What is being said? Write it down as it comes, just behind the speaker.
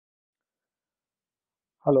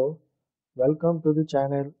Hello, welcome to the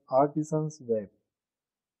channel Artisans Web.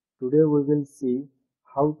 Today we will see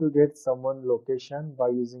how to get someone location by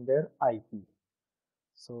using their IP.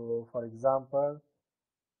 So for example,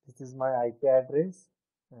 this is my IP address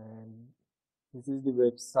and this is the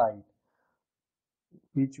website.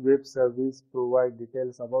 Each web service provide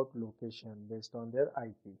details about location based on their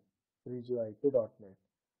IP, 3GIP.net.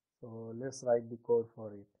 So let's write the code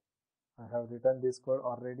for it. I have written this code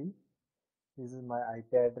already. This is my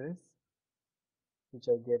IP address which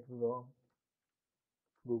I get from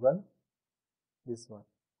Google, this one,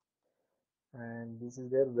 and this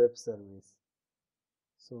is their web service.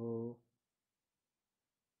 So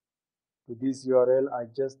to this URL I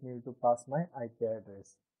just need to pass my IP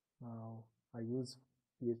address. Now I use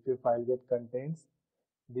PHP file get contains.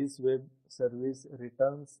 This web service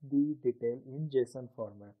returns the detail in JSON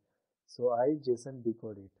format. So I JSON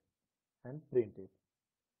decode it and print it.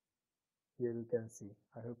 Here you can see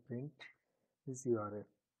I have print this URL.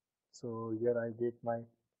 So here I get my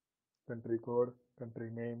country code, country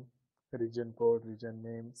name, region code, region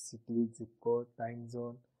name, city, zip code, time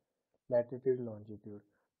zone, latitude, longitude,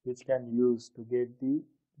 which can use to get the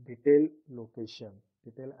detailed location,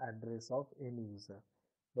 detailed address of any user.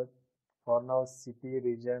 But for now, city,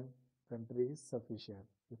 region, country is sufficient.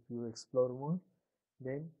 If you explore more,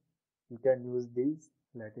 then you can use these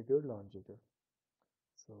latitude, longitude.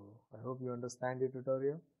 So I hope you understand the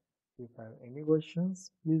tutorial. If you have any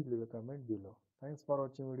questions, please leave a comment below. Thanks for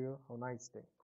watching video. Have a nice day.